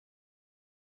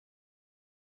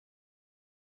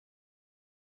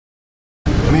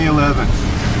May 11th,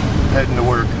 heading to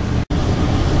work.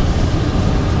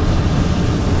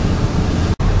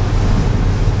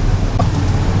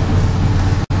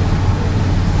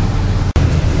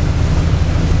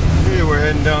 Okay, we're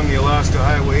heading down the Alaska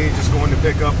Highway, just going to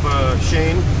pick up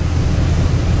Shane.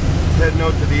 Heading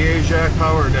out to the Ajax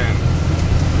Power Dam.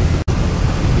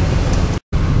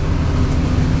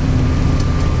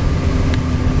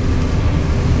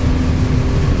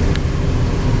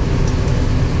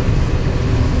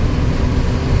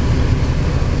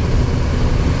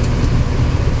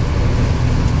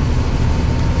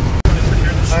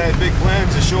 Big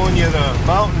plans of showing you the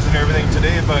mountains and everything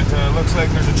today, but looks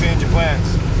like there's a change of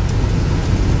plans.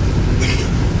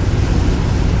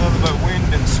 Nothing but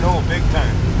wind and snow, big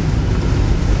time.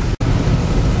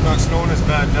 Not snowing as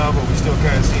bad now, but we still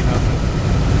can't see nothing.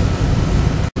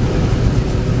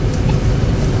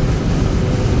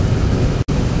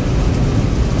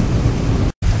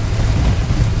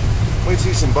 Might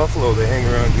see some buffalo, they hang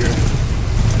around here.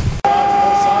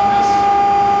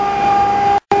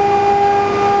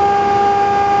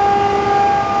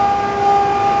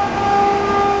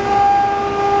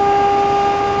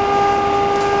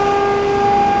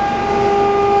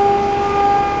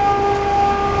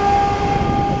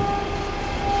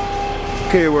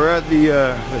 Okay, we're at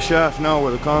the shaft now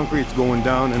where the concrete's going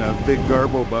down in a big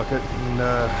garbo bucket, and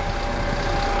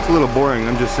it's a little boring.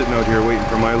 I'm just sitting out here waiting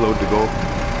for my load to go.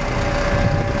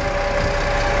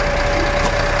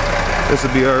 This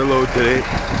will be our load today.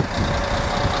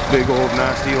 Big old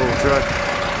nasty old truck.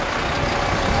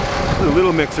 There's a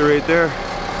little mixer right there.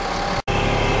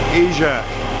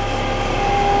 Ajax.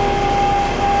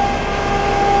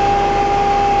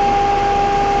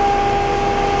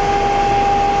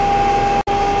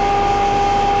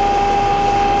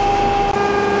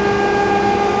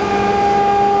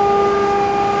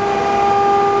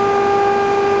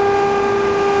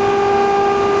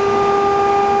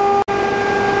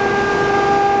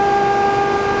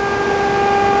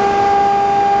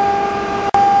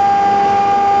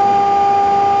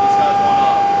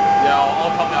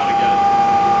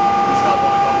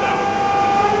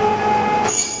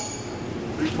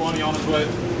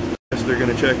 They're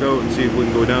going to check out and see if we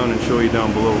can go down and show you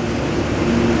down below.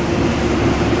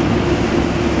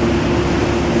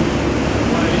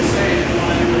 What are you saying? You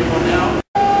want anybody to go down?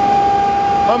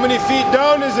 How many feet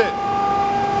down is it?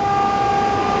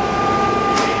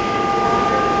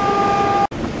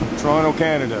 Toronto,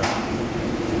 Canada.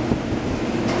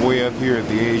 Way up here at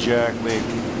the Ajax Lake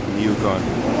in the Yukon.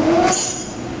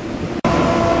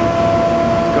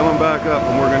 Coming back up,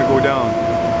 and we're going to go down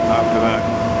after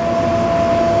that.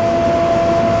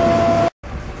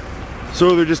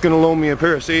 So they're just going to loan me a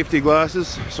pair of safety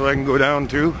glasses so I can go down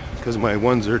too, because my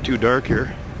ones are too dark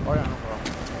here. Oh yeah, no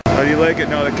problem. How do you like it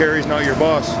now that Carrie's not your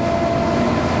boss?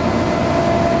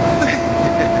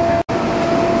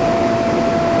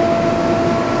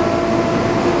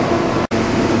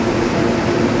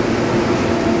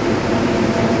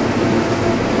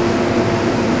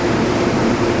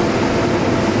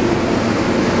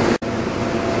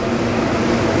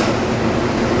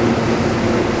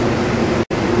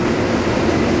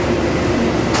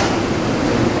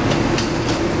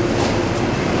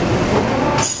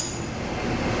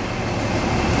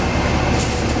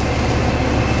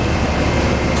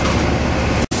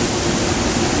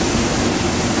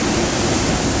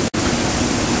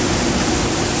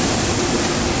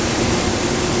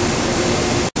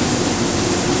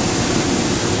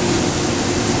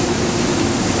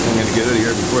 Get out of here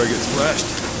before I get splashed.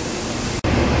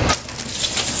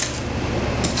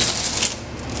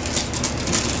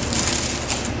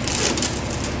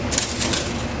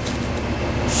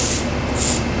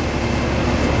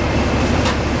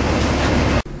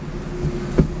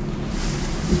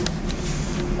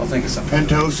 I'll think of something.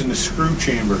 Penthouse in the screw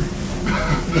chamber.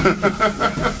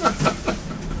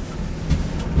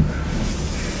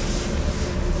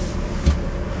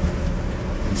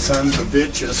 Sons of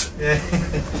bitches.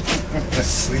 A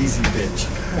sleazy bitch.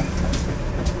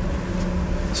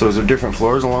 So is there different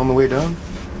floors along the way down?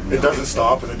 It doesn't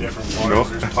stop at the different floors. No.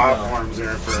 There's platforms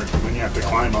there for when you have to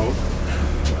climb out.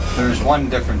 There's one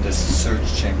different, this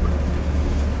surge chamber.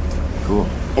 Cool.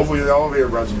 Hopefully the elevator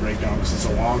doesn't break down because it's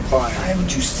a long climb. Why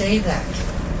would you say that?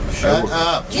 Shut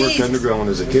up. Worked underground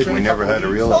as a kid. We never had a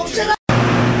real elevator.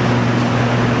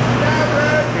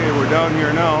 Okay, we're down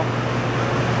here now.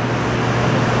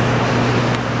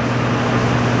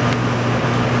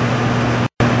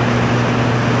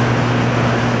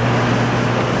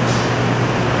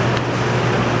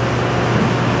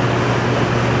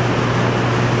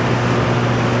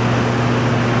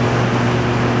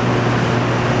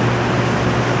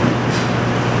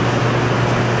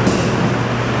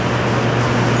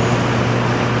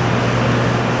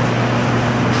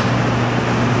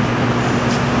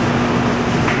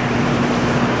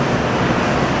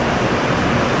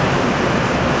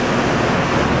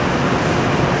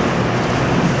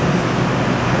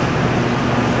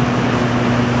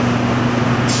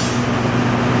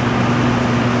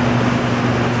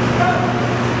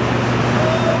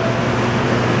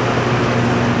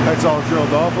 That's all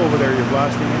drilled off over there. You're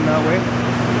blasting in that way?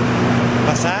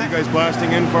 What's Are that? you guys blasting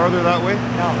in farther that way?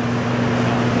 No.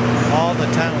 All the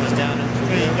tunnel is down into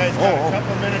Okay, you guys got a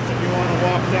couple minutes if you want to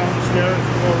walk down the stairs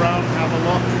and go around and have a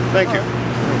look. Thank you.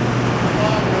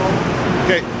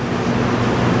 Okay.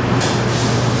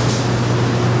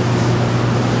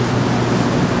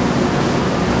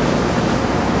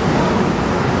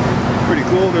 Pretty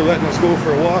cool. They're letting us go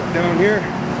for a walk down here.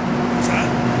 What's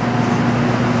that?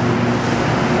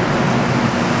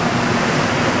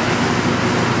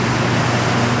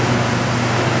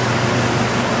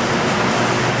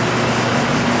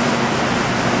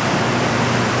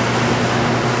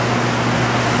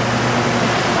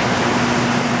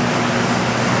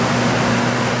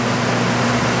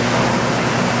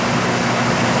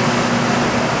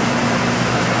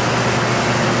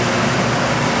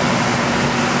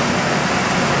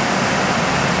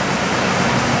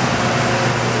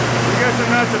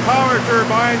 That's a power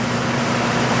turbine.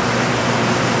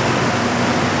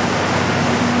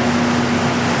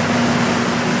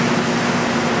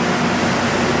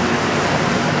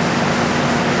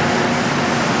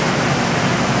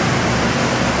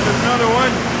 There's another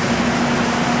one.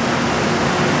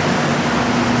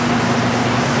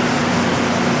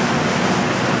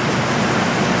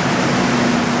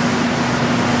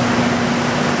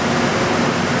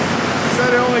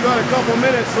 Said I only got a couple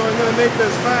minutes, so I'm going to make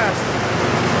this fast.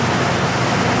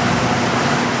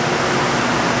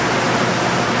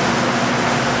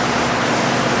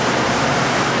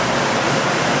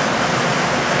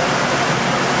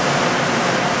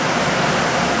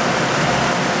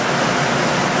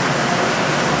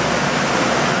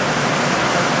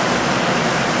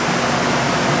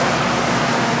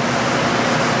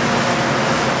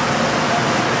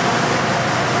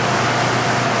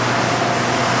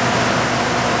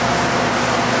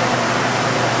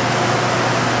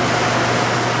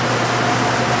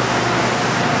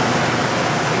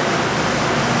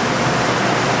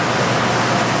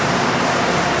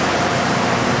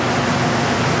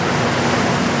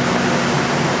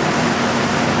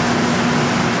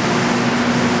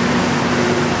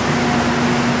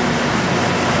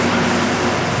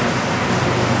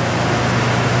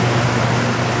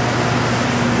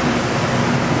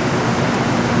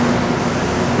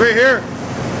 Right here.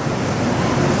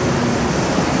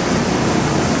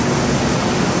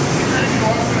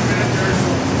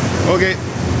 Okay.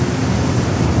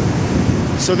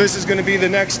 So this is going to be the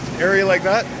next area like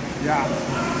that? Yeah.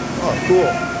 Oh, cool.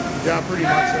 Yeah, pretty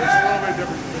much. There's a little bit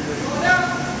different configuration.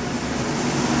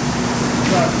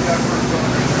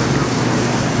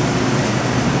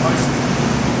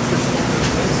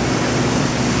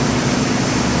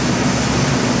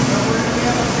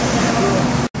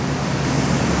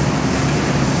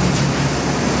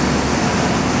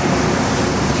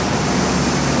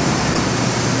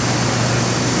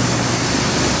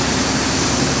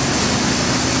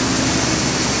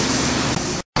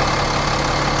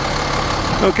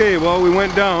 Okay, well, we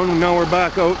went down and now we're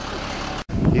back out.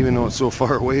 Even though it's so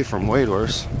far away from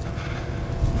Whitehorse,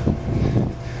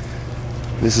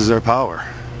 this is our power.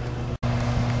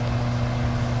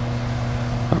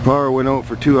 Our power went out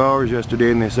for 2 hours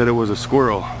yesterday and they said it was a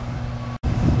squirrel.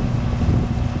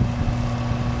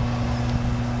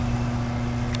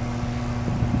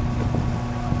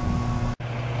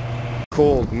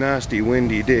 Cold, nasty,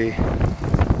 windy day.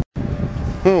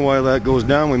 Well, while that goes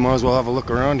down, we might as well have a look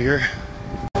around here.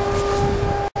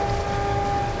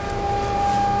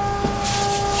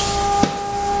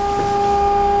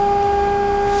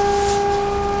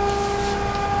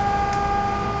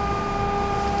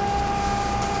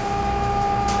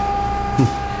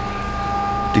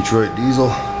 Detroit diesel.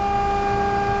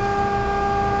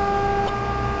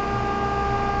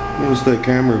 Notice that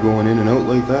camera going in and out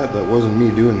like that? That wasn't me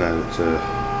doing that. It's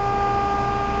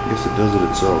I guess it does it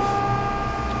itself.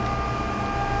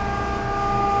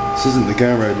 This isn't the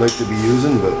camera I'd like to be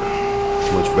using, but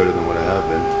it's much better than what I have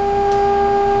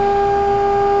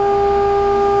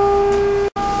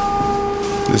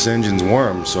been. This engine's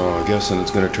warm, so I'm guessing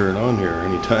it's going to turn on here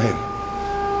anytime.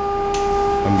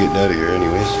 I'm getting out of here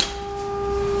anyways.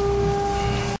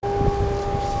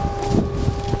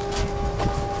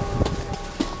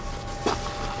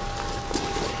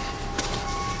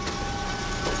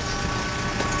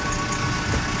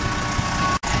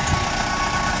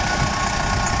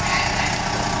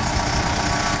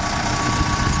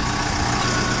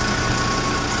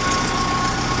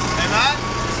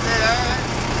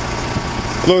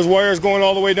 Those wires going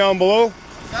all the way down below?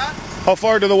 What's that? How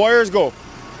far do the wires go? Over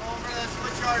the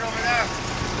switch yard over there.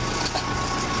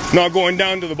 Not going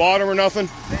down to the bottom or nothing?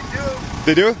 They do.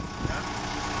 They do? Yeah.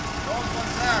 Those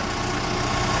ones there.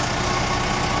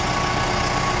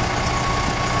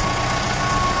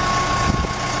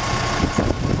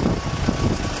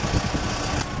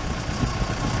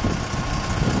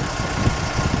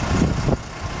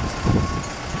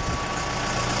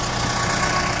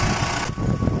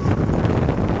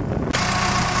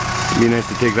 Be nice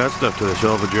to take that stuff to the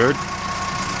salvage yard.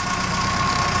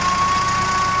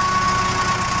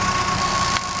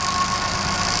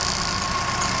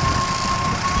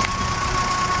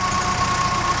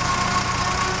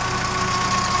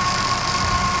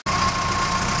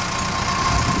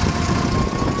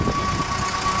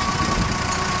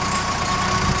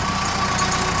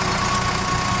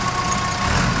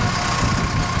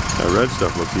 That red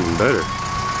stuff looks even better.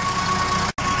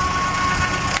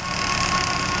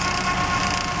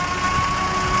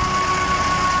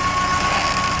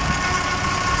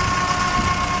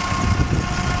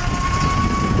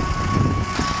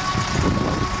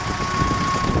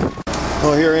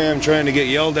 Well, here I am trying to get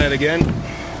yelled at again.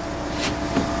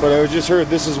 But I just heard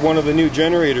this is one of the new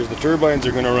generators the turbines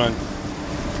are going to run.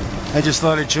 I just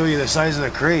thought I'd show you the size of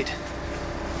the crate.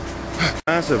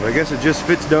 Massive. I guess it just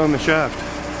fits down the shaft.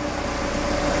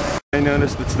 I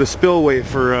noticed it's the spillway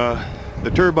for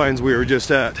the turbines we were just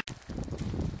at.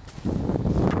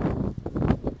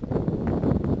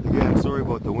 Again, sorry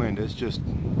about the wind. It's just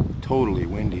totally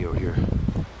windy out here.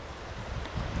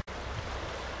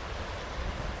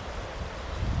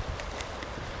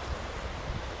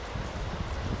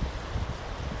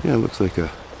 Yeah, it looks like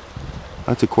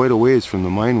that's quite a ways from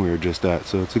the mine we were just at,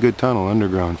 so it's a good tunnel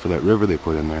underground for that river they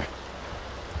put in there.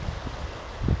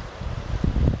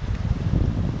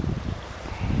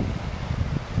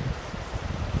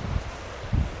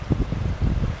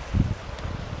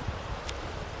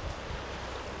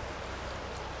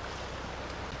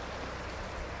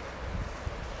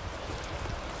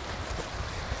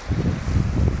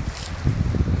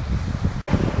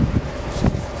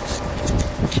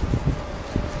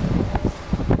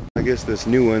 I guess this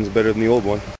new one's better than the old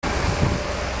one.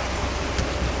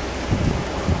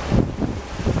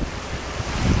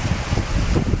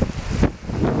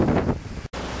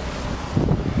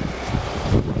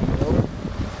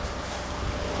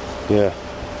 Yeah.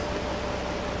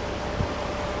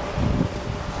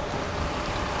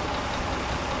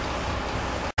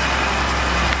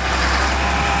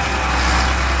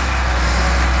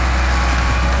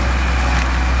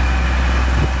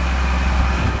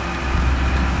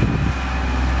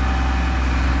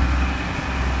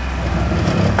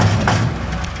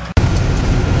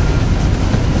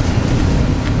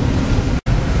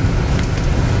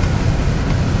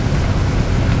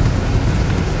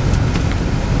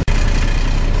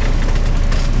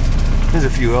 There's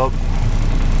a few out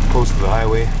close to the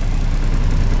highway.